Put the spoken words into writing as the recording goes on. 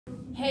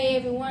Hey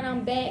everyone,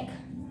 I'm back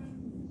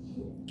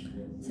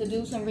to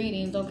do some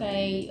readings,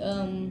 okay?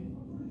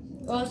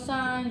 Earth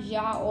signs,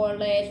 y'all are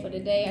last for the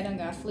day. I done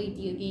got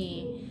sleepy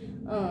again.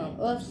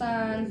 Earth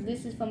signs,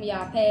 this is from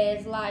y'all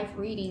past life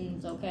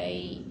readings,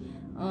 okay?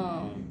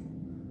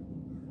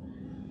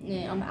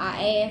 And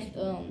I asked,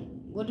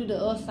 what do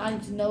the Earth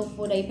signs know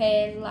for their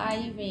past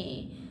life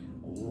and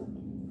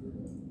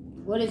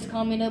what is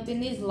coming up in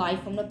this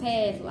life from the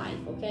past life,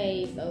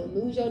 okay? So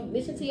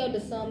listen to your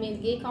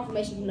discernment, get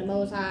confirmation from the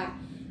Most High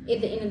at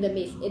the end of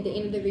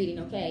the reading,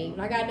 okay? When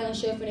I got done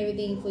shuffling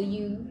everything for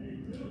you,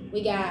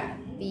 we got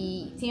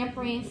the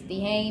Temperance,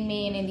 the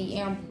Hangman, and the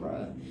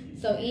Emperor.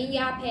 So in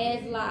y'all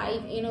past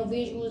life,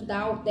 individuals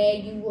thought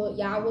that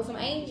y'all were some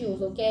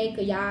angels, okay?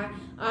 Cause y'all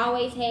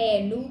always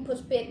had new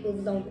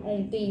perspectives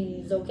on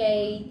things,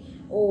 okay?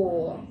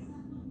 Or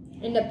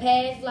in the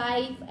past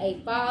life,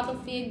 a father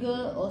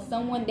figure or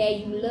someone that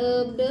you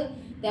loved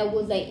that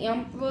was an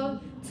emperor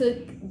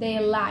took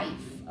their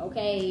life,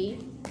 okay?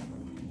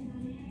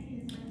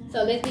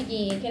 So let's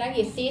begin. Can I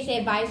get 6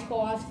 advice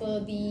cards for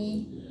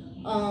the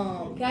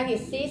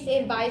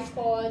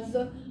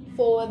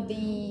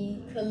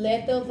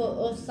collective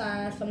of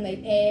signs from their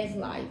past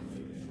life?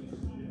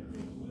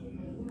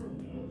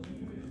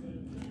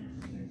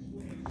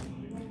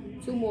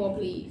 Two more,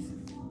 please.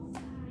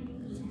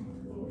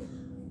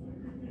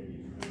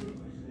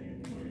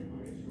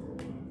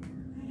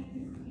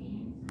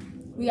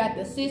 We got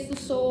the 6 of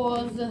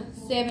Swords,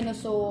 7 of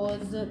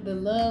Swords, the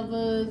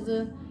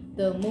Lovers,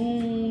 the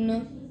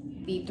Moon,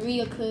 the 3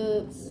 of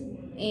Cups,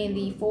 and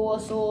the 4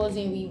 of Swords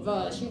in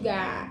reverse. You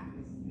got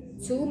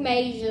 2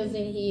 majors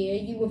in here.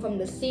 You went from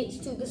the 6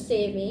 to the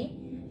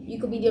 7. You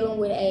could be dealing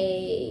with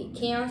a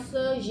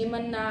Cancer,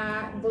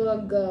 Gemini,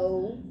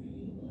 Virgo,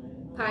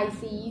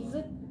 Pisces,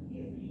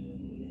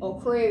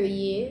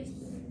 Aquarius.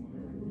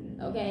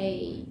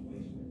 Okay.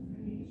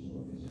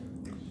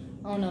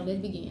 Oh no,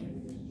 let's begin.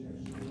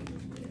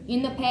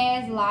 In the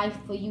past life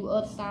for you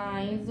Earth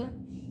signs,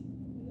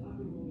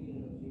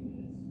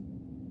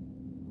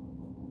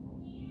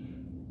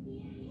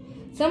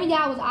 some of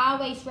y'all was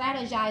always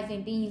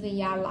strategizing things in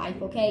y'all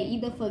life, okay?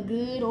 Either for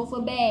good or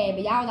for bad.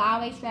 But y'all was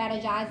always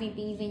strategizing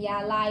things in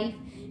y'all life.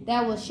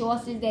 That was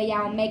choices that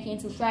y'all making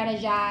to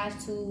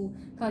strategize to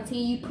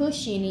continue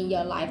pushing in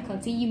your life.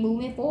 Continue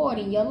moving forward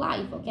in your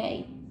life,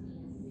 okay?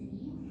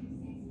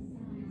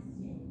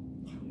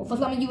 Or for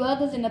some of you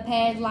others in the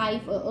past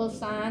life of Earth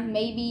signs,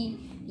 maybe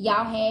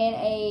y'all had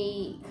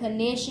a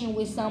connection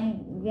with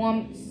some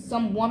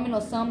woman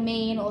or some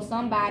man or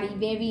somebody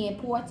very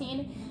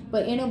important,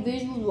 but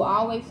individuals will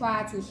always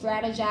try to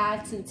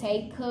strategize to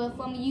take her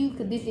from you,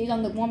 because this is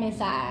on the woman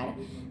side.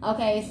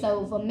 Okay,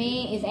 so for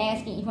men, it's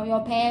asking from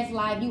your past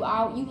life, you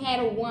had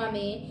a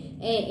woman,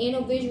 and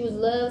individuals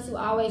love to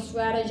always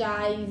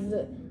strategize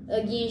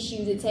against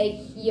you to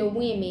take your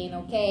women,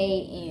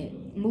 okay,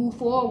 and move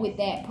forward with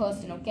that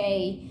person,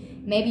 okay?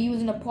 Maybe you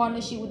was in a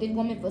partnership with this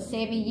woman for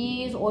 7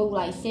 years, or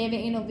like 7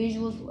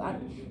 individuals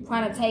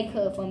trying to take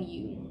her from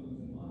you,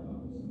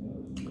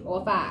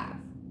 or 5.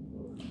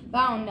 But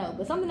I don't know.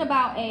 But something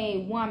about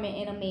a woman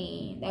and a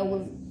man that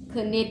was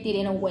connected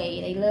in a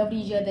way. They loved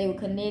each other. They were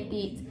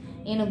connected.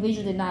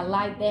 Individuals did not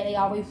like that. They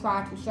always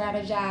tried to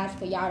strategize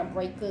for y'all to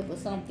break up or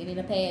something in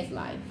the past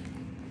life.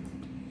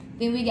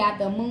 Then we got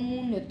the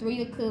Moon, the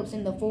 3 of Cups,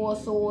 and the 4 of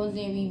Swords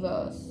in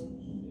reverse.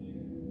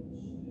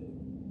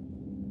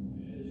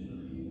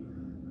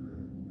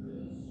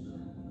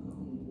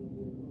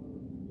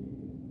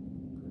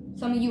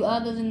 Some of you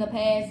others in the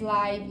past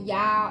life,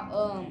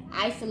 y'all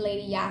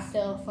isolated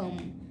yourself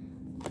from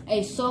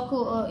a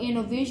circle of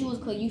individuals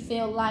because you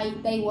felt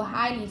like they were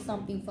hiding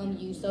something from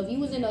you. So if you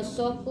was in a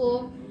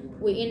circle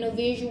with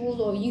individuals,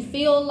 or you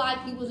feel like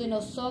you was in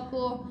a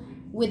circle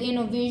with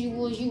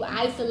individuals, you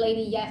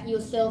isolated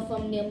yourself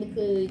from them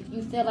because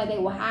you felt like they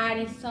were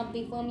hiding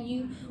something from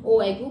you,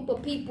 or a group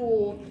of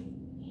people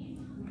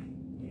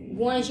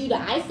wanted you to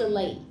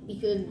isolate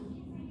because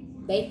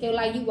they feel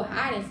like you were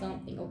hiding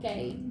something,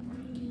 okay?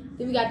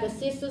 Then we got the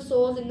 6 of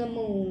Swords and the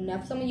Moon. Now,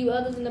 for some of you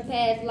others in the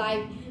past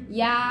life,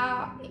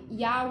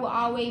 y'all will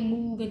always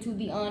move into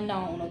the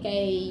unknown,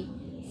 okay?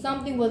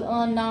 Something was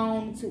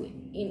unknown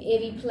in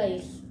every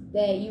place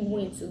that you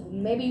went to.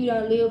 Maybe you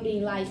done lived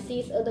in like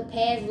 6 other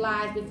past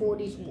lives before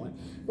this one.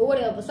 But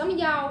whatever. Some of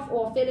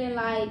y'all are feeling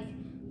like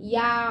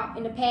y'all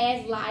in the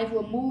past life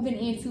were moving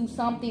into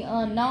something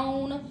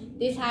unknown.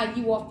 This is how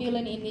you are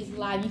feeling in this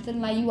life. You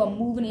feeling like you are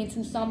moving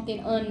into something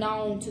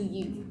unknown to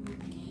you.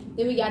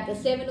 Then we got the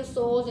 7 of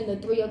Swords and the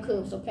 3 of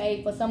Cups,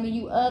 okay? For some of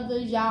you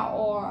others,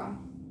 y'all are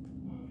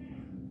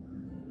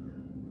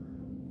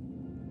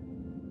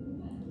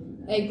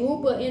a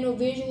group of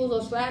individuals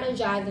are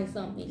strategizing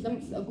something.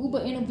 A group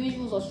of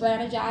individuals are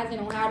strategizing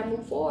on how to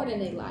move forward in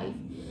their life.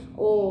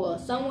 Or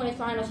someone is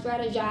trying to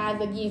strategize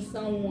against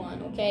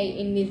someone, okay,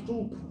 in this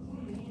group.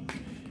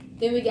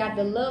 Then we got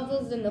the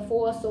Lovers and the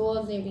 4 of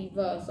Swords in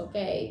reverse,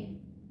 okay?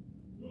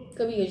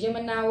 Could be a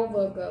Gemini or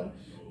Virgo.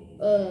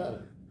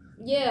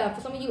 Yeah, for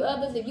some of you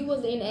others, if you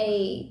was in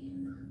a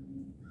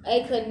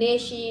a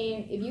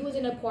connection, if you was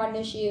in a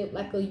partnership,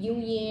 like a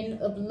union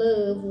of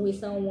love with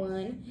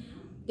someone,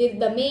 the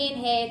man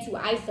had to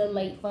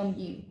isolate from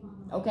you.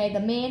 Okay, the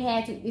man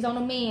had to, it's on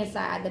the man's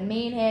side, the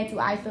man had to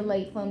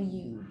isolate from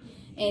you.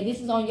 And this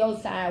is on your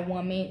side,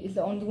 woman. It's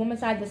on the woman's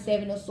side, the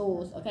Seven of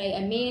Swords. Okay,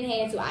 a man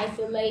had to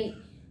isolate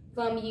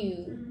from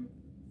you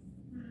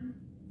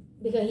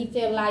because he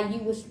felt like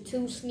you was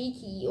too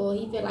sneaky, or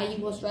he felt like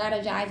you were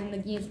strategizing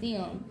against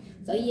them.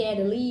 So he had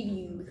to leave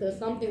you because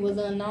something was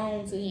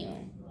unknown to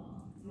him.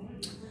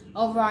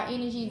 Overall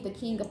energy is the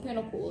King of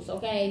Pentacles,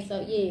 okay?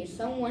 So, yeah,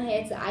 someone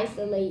had to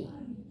isolate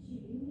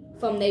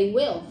from their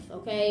wealth,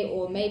 okay?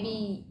 Or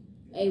maybe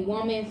a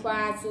woman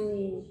tried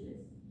to,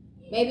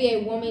 maybe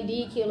a woman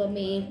did kill a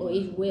man for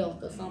his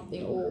wealth or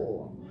something,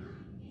 or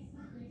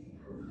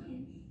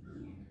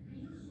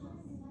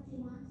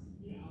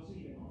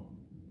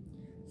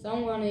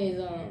someone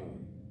is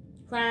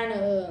trying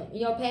to, in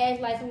your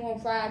past life, someone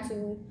tried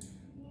to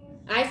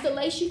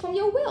isolate you from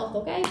your wealth,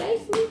 okay?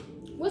 Basically,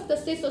 what's the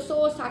Six of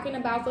Swords talking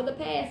about for the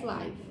past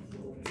life?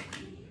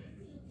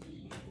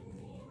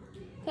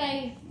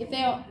 Okay, it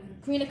felt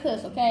Queen of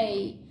Cups,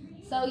 okay?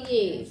 So,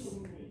 yes.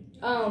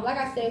 Like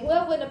I said,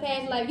 whoever in the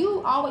past life, you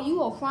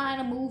were trying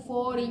to move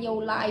forward in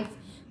your life,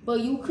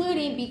 but you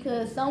couldn't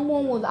because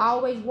someone was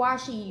always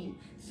watching you.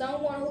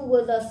 Someone who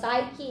was a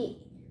psychic,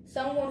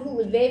 someone who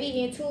was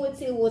very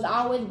intuitive was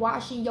always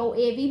watching your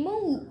every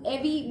move.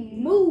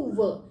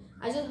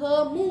 I just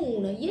heard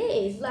moon.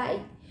 Yes, like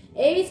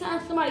every time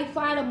somebody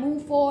try to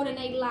move forward in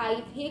their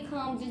life, here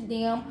comes this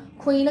damn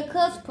Queen of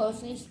Cups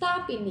person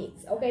stopping it.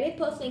 Okay, this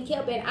person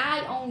kept an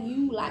eye on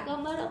you like a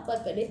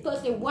motherfucker. This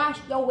person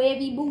watched your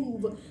every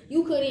move.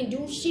 You couldn't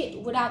do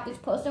shit without this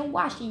person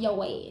watching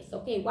your ass.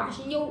 Okay,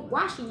 watching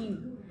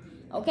you.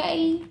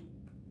 Okay.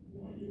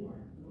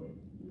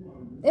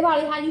 That's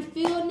probably how you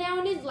feel now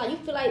in this. Like you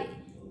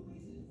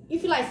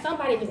feel like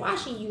somebody's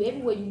watching you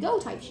everywhere you go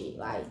type shit.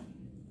 Like,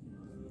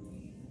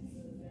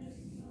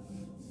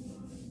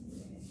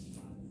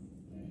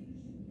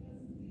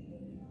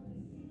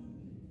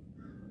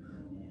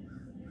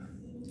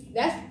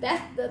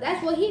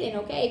 that's what hitting,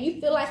 okay? If you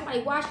feel like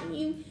somebody watching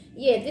you,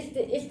 yeah,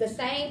 it's the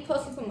same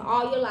person from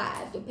all your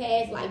lives, your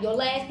past life, your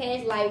last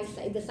past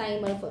life, the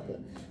same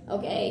motherfucker,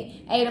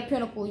 okay? Eight of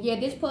Pentacles, yeah,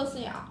 this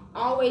person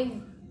always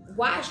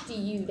watched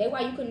you. That's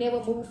why you could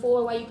never move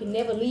forward, why you could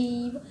never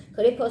leave,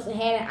 because this person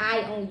had an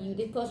eye on you.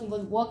 This person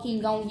was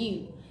working on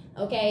you,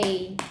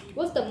 okay?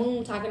 What's the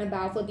moon talking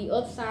about for the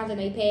EarthSigns in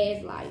their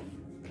past life?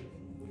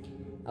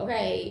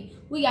 Okay,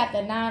 we got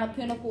the Nine of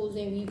Pentacles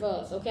in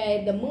reverse,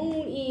 okay? The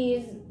moon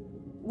is,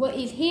 what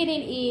is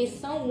hidden is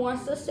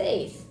someone's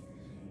success.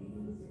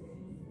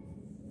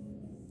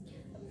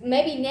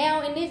 Maybe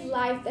now in this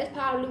life, that's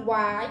probably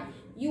why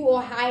you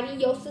are hiding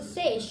your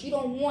success. You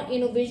don't want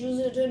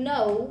individuals to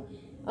know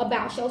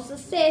about your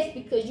success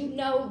because you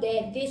know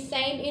that this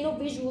same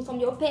individual from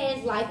your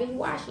past life is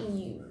watching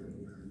you.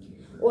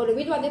 Or the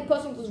reason why this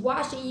person was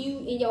watching you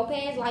in your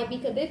past life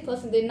because this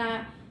person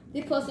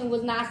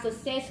was not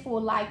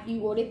successful like you,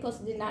 or this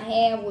person did not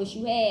have what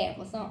you have,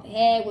 or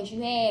had what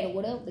you had, or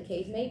whatever the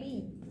case may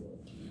be.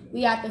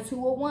 We got the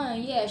Two of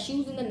Wands, yeah,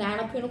 choosing the Nine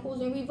of Pentacles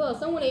in reverse.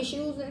 Someone is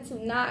choosing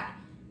to not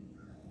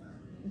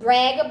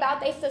brag about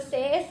their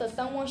success, or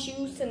someone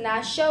chooses to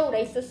not show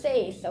their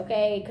success,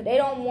 okay? Because they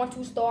don't want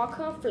to start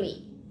conflict,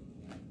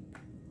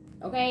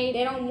 okay?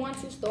 They don't want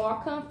to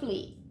start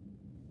conflict.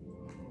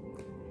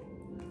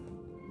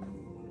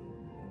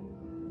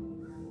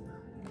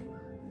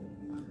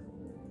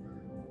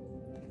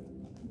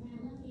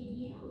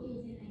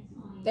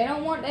 They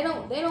don't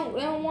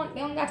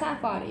got time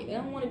for it. They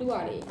don't want to do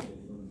all that.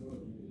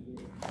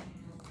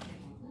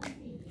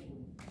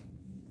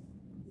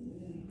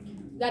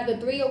 Got the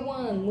Three of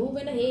Wands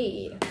moving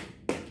ahead.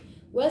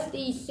 What's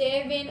the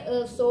Seven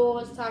of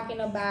Swords talking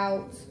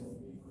about?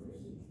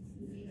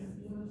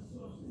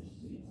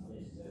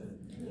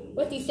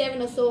 What's the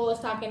Seven of Swords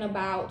talking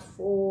about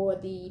for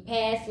the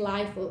past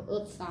life of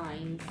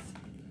EarthSigns?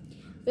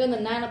 Then the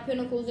Nine of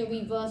Pentacles in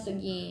reverse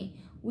again.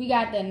 We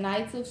got the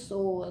Knights of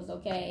Swords,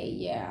 okay?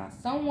 Yeah.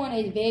 Someone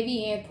is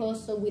very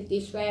impulsive with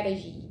this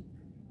strategy.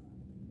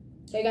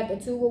 They got the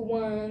Two of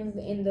Wands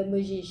and the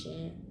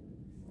Magician.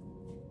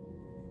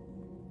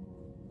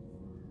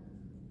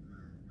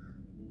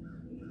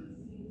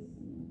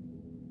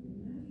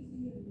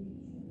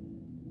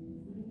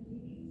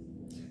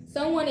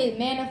 Someone is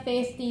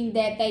manifesting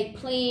that they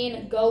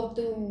plan go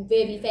through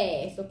very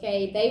fast,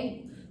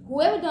 okay?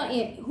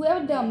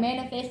 Whoever done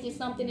manifested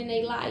something in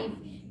their life,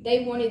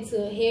 they wanted to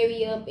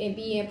hurry up and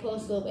be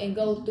impulsive and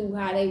go through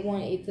how they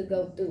wanted it to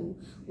go through.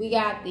 We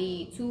got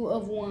the Two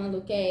of Wands,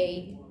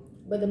 okay?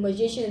 But the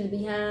Magician is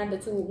behind the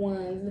Two of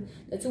Wands.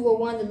 The Two of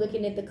Wands is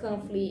looking at the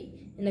conflict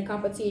and the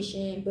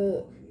competition.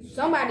 But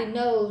somebody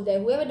knows that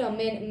whoever done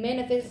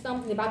manifested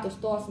something about to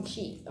start some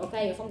shit,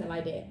 okay? Or something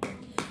like that.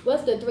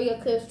 What's the Three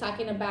of Cups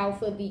talking about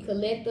for the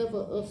collective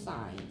of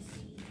EarthSigns?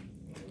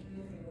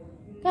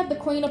 Got the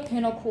Queen of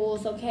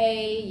Pentacles,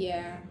 okay?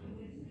 Yeah.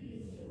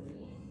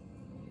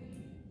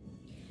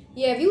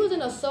 Yeah, if you was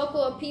in a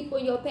circle of people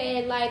in your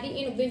past life, the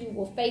individuals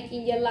were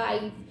faking your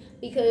life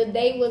because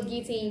they was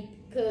getting,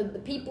 because the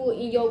people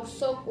in your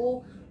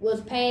circle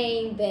was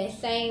paying that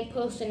same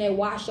person that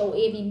watched your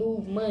every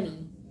move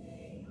money.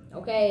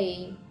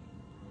 Okay.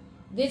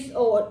 This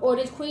or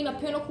this Queen of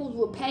Pentacles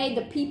would pay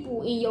the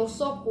people in your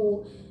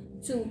circle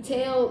to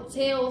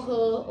tell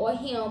her or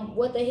him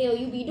what the hell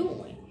you be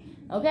doing.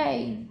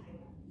 Okay.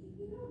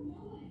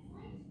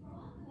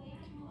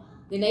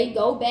 Then they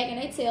go back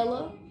and they tell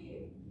her,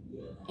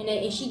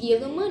 and she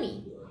gives them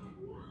money.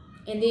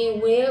 And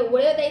then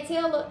whatever they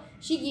tell her,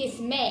 she gets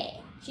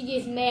mad. She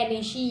gets mad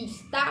and she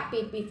stop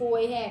it before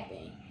it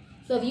happens.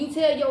 So if you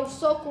tell your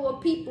circle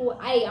of people,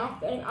 hey, I'm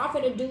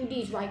finna do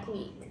this right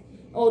quick.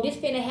 Oh, this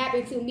finna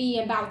happen to me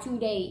in about 2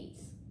 days.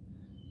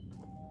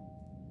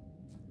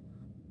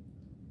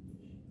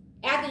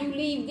 After you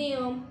leave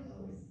them,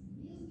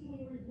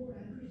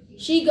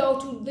 she go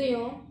to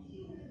them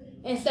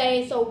and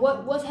say, so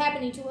what's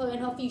happening to her in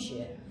her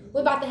future?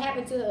 What's about to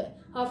happen to her?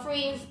 Her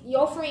friends,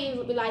 your friends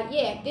will be like,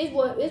 yeah, this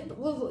what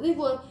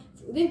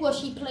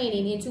she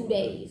planning in 2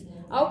 days.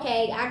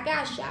 Okay, I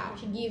got y'all.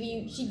 She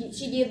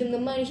give them the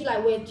money. She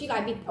like,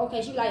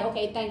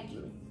 okay, thank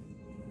you.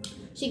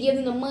 She gives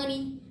them the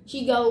money.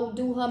 She go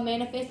do her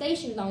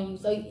manifestations on you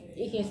so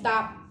it can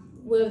stop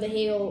whatever the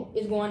hell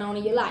is going on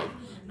in your life.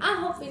 I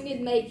hope that this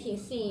making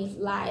sense.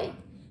 Like,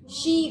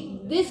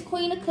 this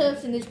Queen of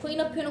Cups and this Queen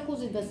of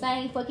Pentacles is the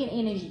same fucking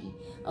energy.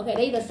 Okay,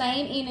 they the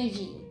same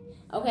energy.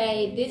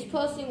 Okay, this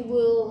person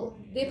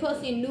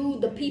knew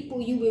the people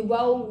you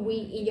enrolled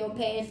with in your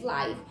past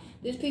life.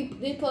 This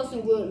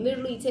person will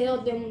literally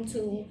tell them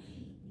to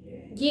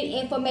get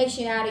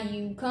information out of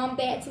you, come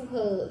back to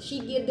her. She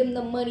give them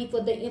the money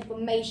for the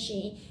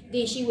information.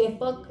 Then she will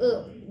fuck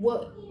up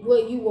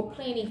what you were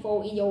planning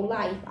for in your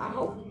life. I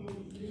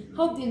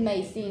hope this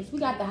made sense. We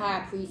got the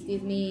High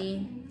Priestess,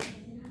 man.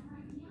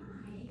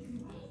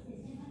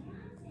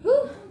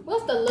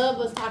 What's the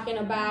Lovers talking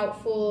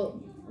about for?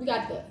 We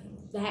got the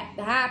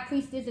High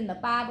Priestess and the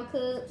Five of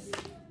Cups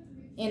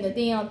and the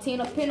damn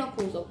Ten of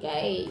Pentacles.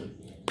 Okay,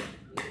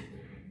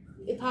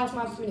 it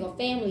possibly from your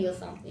family or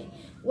something.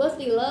 What's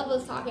the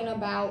Lovers talking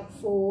about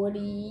for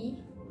the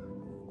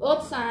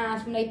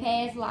EarthSigns from their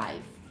past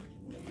life?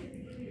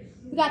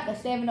 We got the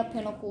Seven of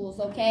Pentacles.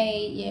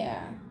 Okay,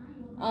 yeah.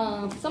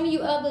 Some of you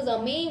others,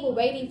 a man were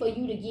waiting for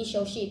you to get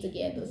your shit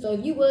together. So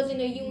if you was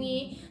in a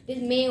union, this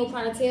man was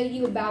trying to tell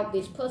you about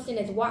this person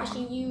that's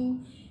watching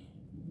you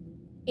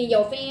in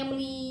your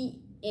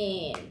family,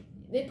 and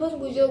this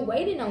person was just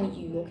waiting on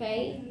you,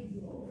 okay?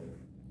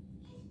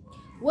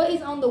 What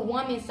is on the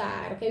woman's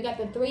side? Okay, we got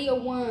the Three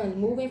of Wands,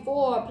 moving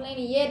forward,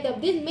 planning. Yeah,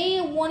 this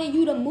man wanted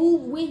you to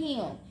move with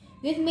him.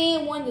 This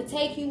man wanted to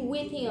take you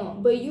with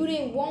him, but you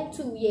didn't want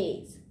to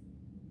yet.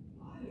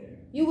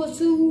 You were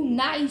too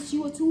nice.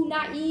 You were too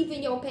naive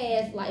in your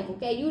past life,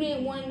 okay? You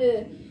did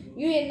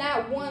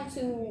not want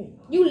to.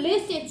 You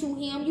listened to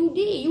him. You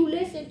did. You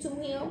listened to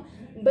him,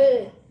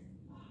 but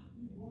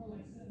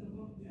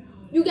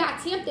you got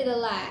tempted a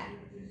lot.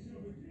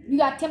 You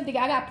got tempted.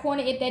 I got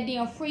pointed at that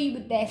damn tree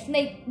with that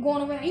snake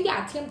going around. You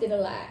got tempted a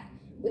lot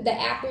with the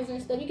apples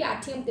and stuff. You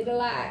got tempted a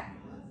lot.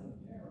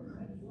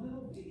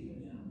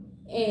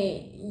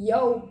 And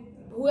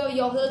whoever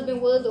your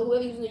husband was or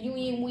whoever you was in a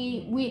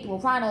union with were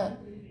trying to,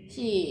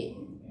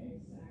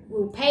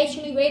 we're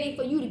patiently waiting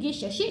for you to get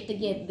your shit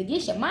together, to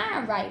get your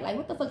mind right. Like,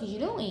 what the fuck is you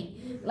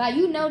doing? Like,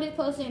 you know this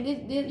person,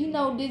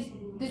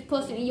 this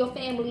person in your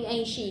family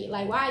ain't shit.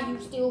 Like, why are you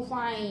still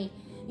trying?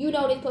 You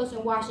know this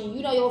person watching.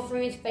 You know your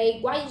friend's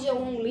fake. Why you just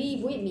won't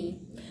leave with me?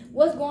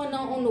 What's going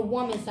on the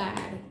woman's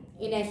side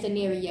in that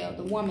scenario?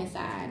 The woman's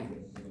side.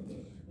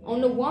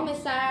 On the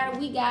woman's side,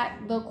 we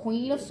got the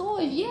Queen of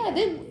Swords. Yeah,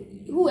 this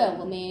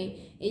whoever, man.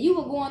 If you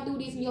were going through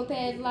this in your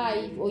past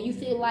life, or you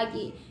feel like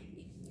it,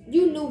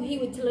 you knew he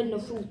was telling the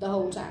truth the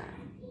whole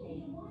time.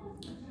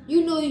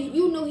 You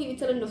knew he was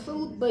telling the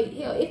truth, but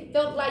hell, it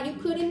felt like you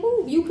couldn't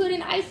move. You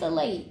couldn't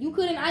isolate. You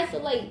couldn't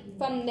isolate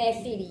from that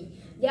city.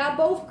 Y'all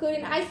both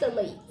couldn't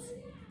isolate.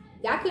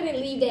 Y'all couldn't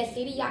leave that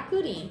city. Y'all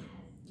couldn't.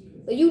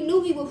 But you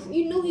knew he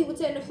was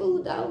telling the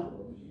truth though.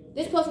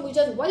 This person was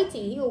just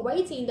waiting. He was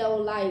waiting though,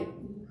 like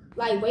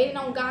waiting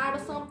on God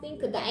or something.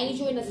 Cause the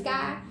angel in the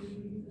sky,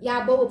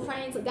 y'all both were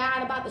praying to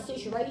God about the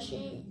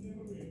situation.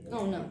 I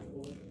don't know.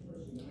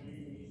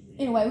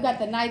 Anyway, we got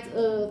the Knight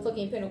of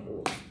fucking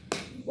Pentacles.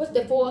 What's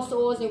the Four of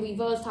Swords in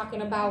reverse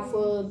talking about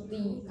for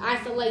the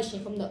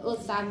isolation from the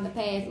other side in the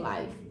past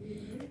life?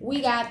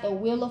 We got the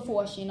Wheel of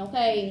Fortune,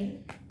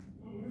 okay?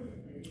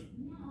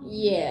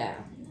 Yeah.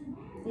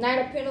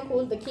 Knight of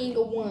Pentacles, the King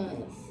of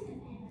Wands.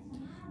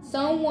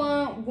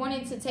 Someone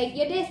wanted to take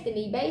your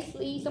destiny,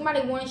 basically.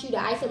 Somebody wants you to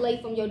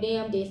isolate from your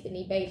damn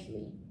destiny,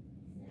 basically.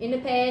 In the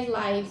past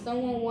life,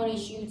 someone wanted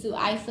you to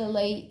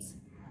isolate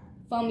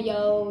from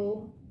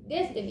your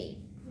destiny.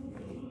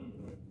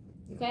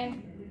 Okay?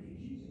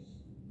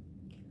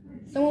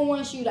 Someone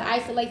wants you to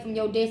isolate from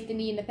your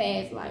destiny in the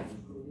past life.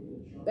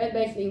 That's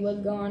basically what's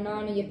going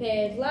on in your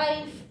past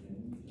life.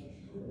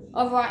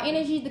 Of our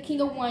energies, the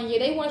King of Wands, yeah,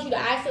 they want you to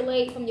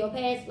isolate from your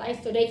past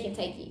life so they can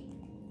take it.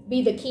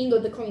 be the king or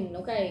the queen,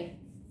 okay?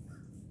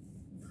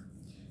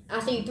 I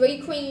see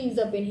 3 queens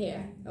up in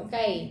here,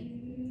 okay?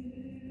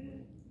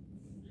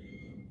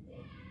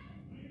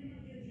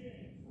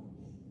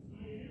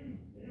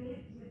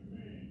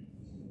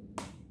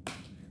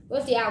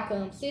 What's the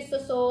outcome? 6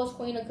 of Swords,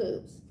 Queen of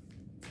Cups.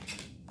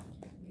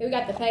 Here we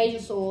got the Page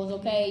of Swords,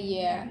 okay?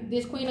 Yeah.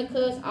 This Queen of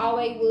Cups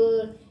always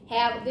would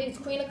have, this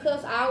Queen of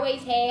Cups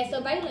always has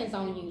surveillance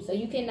on you, so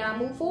you cannot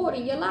move forward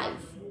in your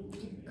life.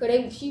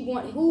 Because she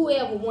wanted,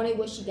 whoever wanted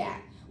what she got.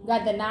 We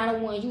got the 9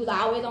 of Wands. You was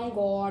always on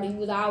guard. You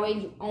was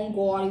always on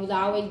guard. You was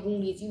always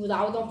wounded. You was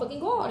always on fucking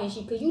guard and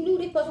shit. Because you knew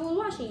this person was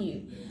watching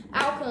you.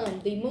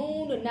 Outcome. The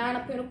Moon, the 9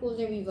 of Pentacles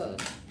in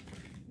reverse.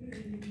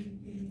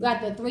 We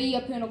got the 3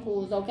 of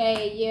Pentacles,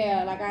 okay?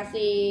 Yeah, like I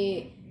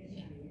said,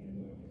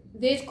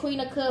 this Queen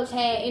of Cups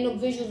had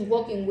individuals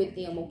working with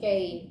them,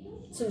 okay?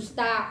 To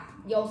stop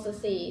your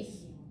success.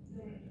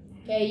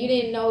 Okay, you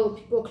didn't know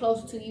people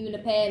close to you in the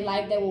past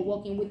life that were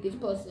working with this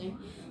person.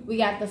 We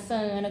got the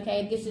Sun,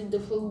 okay? This is the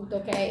fruit,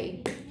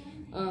 okay?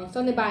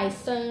 Something by his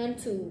son,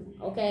 too,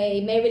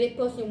 okay? Maybe this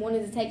person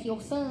wanted to take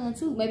your son,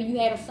 too. Maybe you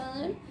had a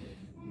son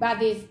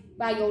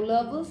by your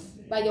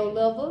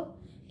lover.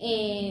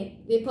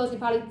 And this person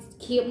probably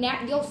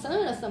kidnapped your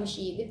son or some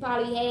shit. They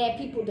probably had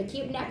people to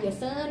kidnap your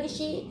son and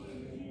shit.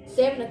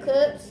 7 of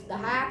Cups, the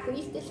High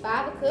Priestess,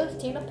 5 of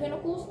Cups, 10 of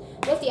Pentacles.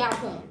 What's the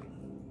outcome?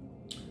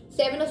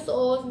 7 of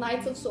Swords,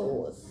 Knights of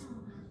Swords.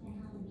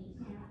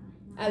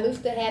 I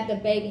used to have the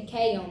baby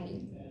K on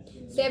me.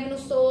 7 of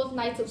Swords,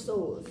 Knights of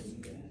Swords.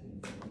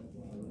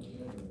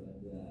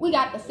 We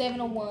got the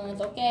 7 of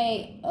Wands,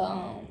 okay?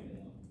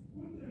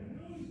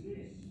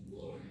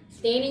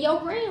 Standing your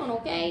ground,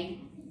 okay?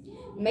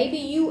 Maybe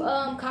you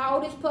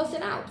call this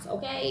person out,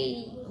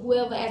 okay?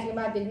 Whoever asking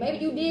about this,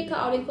 maybe you did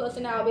call this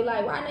person out. Be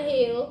like, why in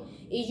the hell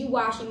is you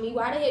watching me?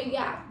 Why the hell you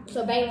got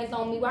surveillance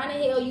on me? Why in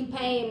the hell you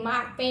paying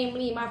my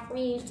family and my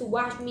friends to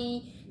watch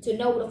me, to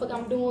know what the fuck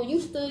I'm doing?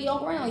 You stood your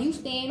ground. You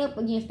stand up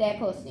against that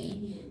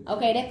person.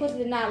 Okay, that person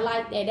did not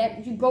like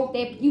that. You broke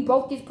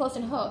this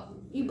person's heart.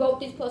 You broke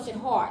this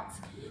person's heart.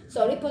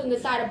 So this person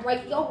decided to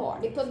break your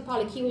heart. This person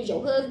probably killed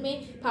your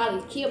husband,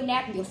 probably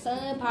kidnapped your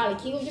son, probably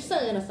killed your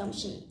son or some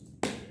shit.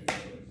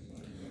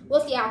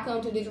 What's the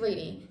outcome to this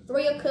reading?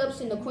 3 of Cups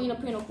and the Queen of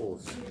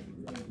Pentacles.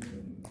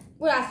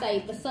 What I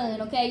say? The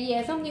Sun, okay?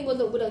 Yeah, something with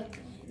a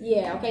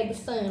yeah, okay, the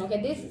Sun,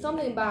 okay? This is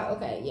something about,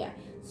 okay, yeah.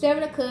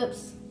 7 of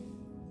Cups.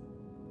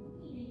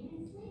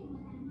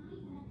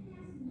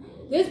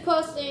 This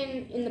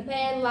person in the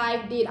past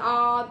life did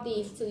all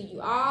this to you.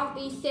 All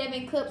these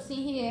 7 cups in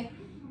here,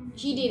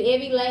 she did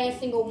every last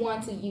single one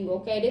to you,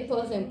 okay? This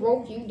person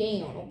broke you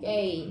down,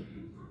 okay?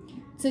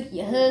 Took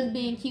your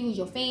husband, killed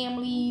your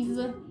families.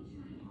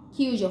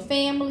 Killed your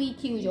family,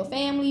 killed your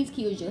families,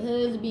 killed your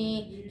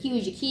husband,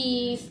 killed your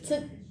kids,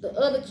 took the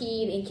other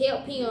kid and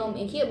kept him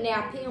and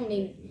kidnapped him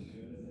and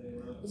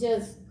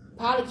just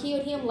probably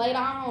killed him later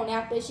on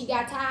after she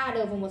got tired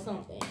of him or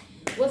something.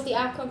 What's the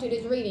outcome to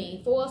this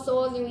reading? 4 of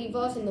Swords in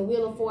reverse and the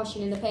Wheel of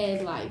Fortune in the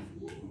past life.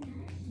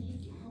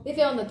 We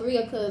found the 3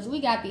 of Cups. We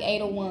got the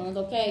 8 of Wands,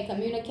 okay?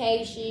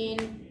 Communication,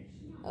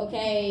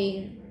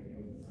 okay?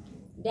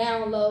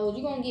 Downloads.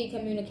 You're going to get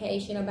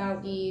communication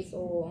about this,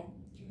 or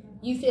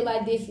you feel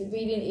like this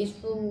reading is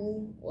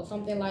true or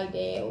something like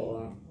that,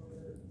 or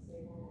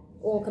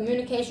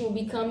communication will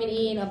be coming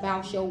in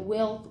about your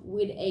wealth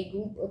with a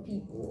group of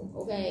people,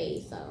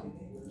 okay? So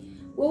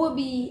what would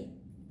be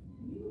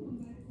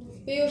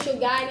spiritual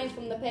guidance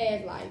from the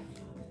past life?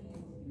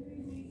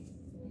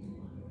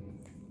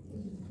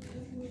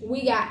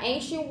 We got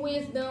ancient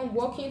wisdom,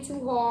 working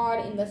too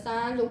hard, and the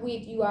signs are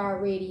with you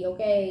already,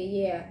 okay?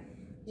 Yeah.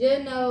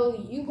 Just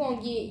know you gonna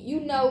get,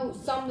 you know,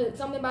 something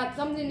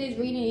in this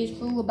reading is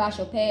true about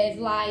your past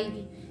life.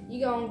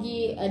 You gonna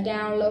get a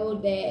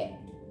download that,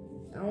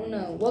 I don't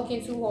know,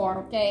 working too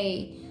hard,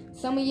 okay?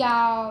 Some of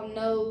y'all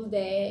know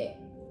that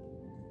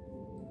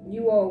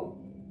you are,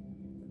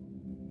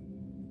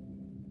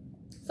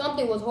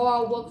 something was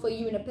hard work for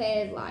you in the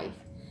past life.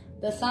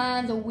 The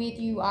signs are with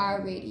you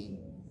already.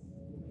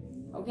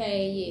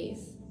 Okay, yes.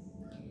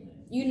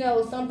 You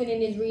know something in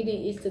this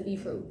reading is to be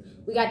true.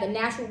 We got the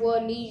natural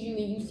world needs you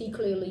and you see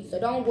clearly. So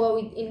don't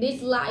worry. In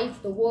this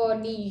life, the world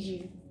needs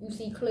you. You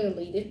see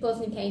clearly. This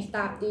person can't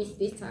stop this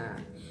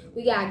time.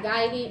 We got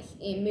guidance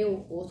and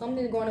miracles.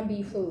 Something's going to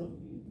be true.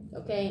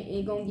 Okay? And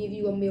it's going to give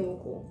you a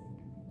miracle.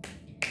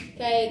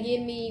 Okay?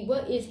 Give me,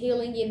 what is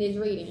healing in this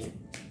reading?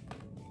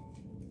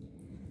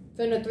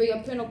 From the 3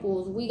 of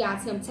Pentacles, we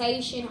got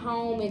temptation,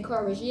 home, and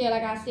courage. Yeah,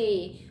 like I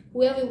said,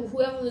 whoever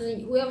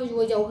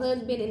was your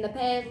husband in the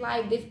past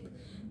life,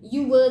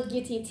 you was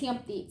getting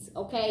tempted,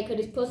 okay?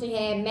 Because this person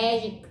had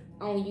magic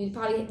on you.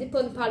 This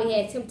person probably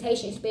had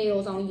temptation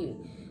spells on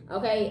you,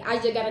 okay? I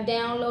just got a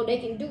download. They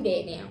can do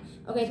that now,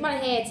 okay?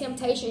 Somebody had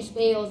temptation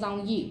spells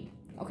on you,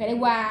 okay? That's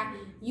why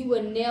you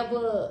would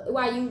never,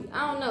 I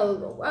don't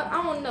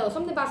know,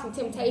 something about some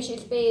temptation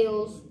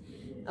spells,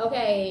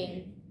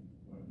 okay?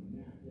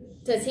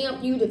 To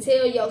tempt you, to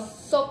tell your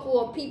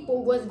circle of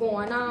people what's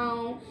going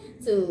on,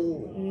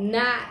 to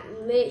not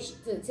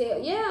to tell.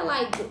 Yeah,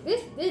 like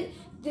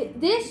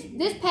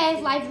this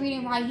past life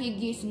reading right here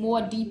gets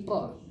more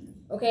deeper,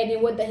 okay,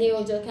 than what the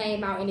hell just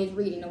came out in this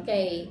reading,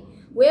 okay?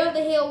 Where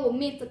the hell was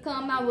meant to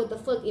come out, what the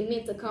fuck it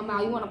meant to come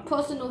out. You want a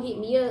personal, hit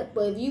me up.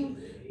 But if you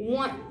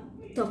want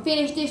to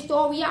finish this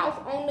story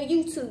off on the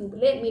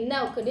YouTube, let me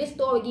know, because this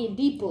story get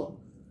deeper.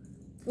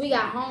 We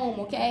got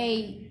home,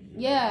 okay?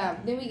 Yeah,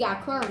 then we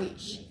got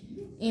courage.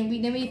 And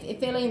then we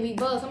fell in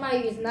reverse.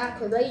 Somebody is not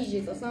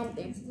courageous or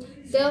something.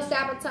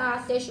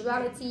 Self-sabotage,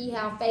 sexuality,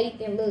 have faith,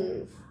 and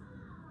love.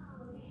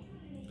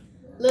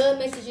 Love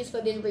messages for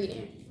this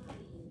reading.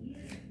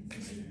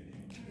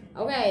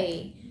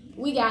 Okay.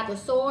 We got the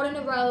sword and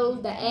the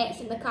rose, the axe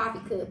and the coffee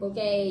cup,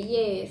 okay?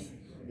 Yes.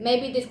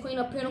 Maybe this Queen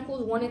of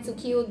Pentacles wanted to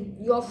kill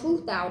your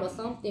truth out or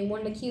something.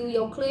 Wanted to kill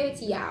your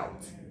clarity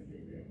out.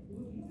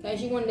 Okay,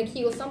 she wanted to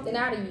kill something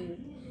out of you.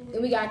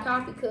 Then we got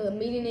coffee cup,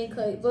 meeting and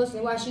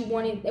conversing. Why she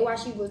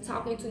was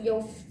talking to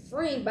your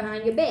friend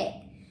behind your back.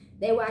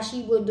 That's why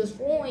she was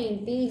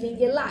destroying things in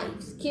your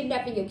lives.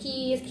 Kidnapping your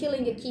kids,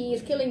 killing your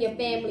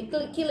family,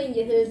 killing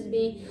your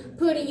husband,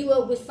 putting you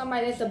up with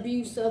somebody that's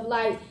abusive.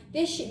 Like,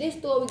 this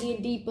story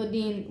get deeper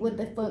than what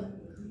the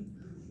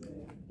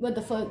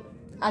fuck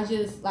I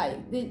just,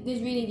 like,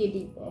 this reading get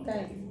deeper,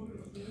 okay?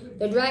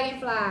 The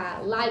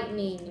dragonfly,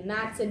 lightning,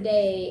 not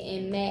today,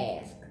 and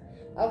mask.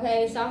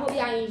 Okay, so I hope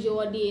y'all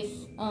enjoyed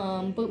this.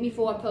 Book me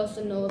for a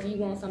personal if you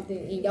want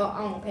something in your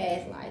own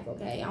past life,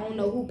 okay? I don't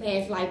know who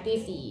past life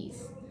this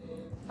is.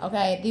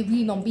 Okay, this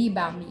really don't be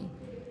about me.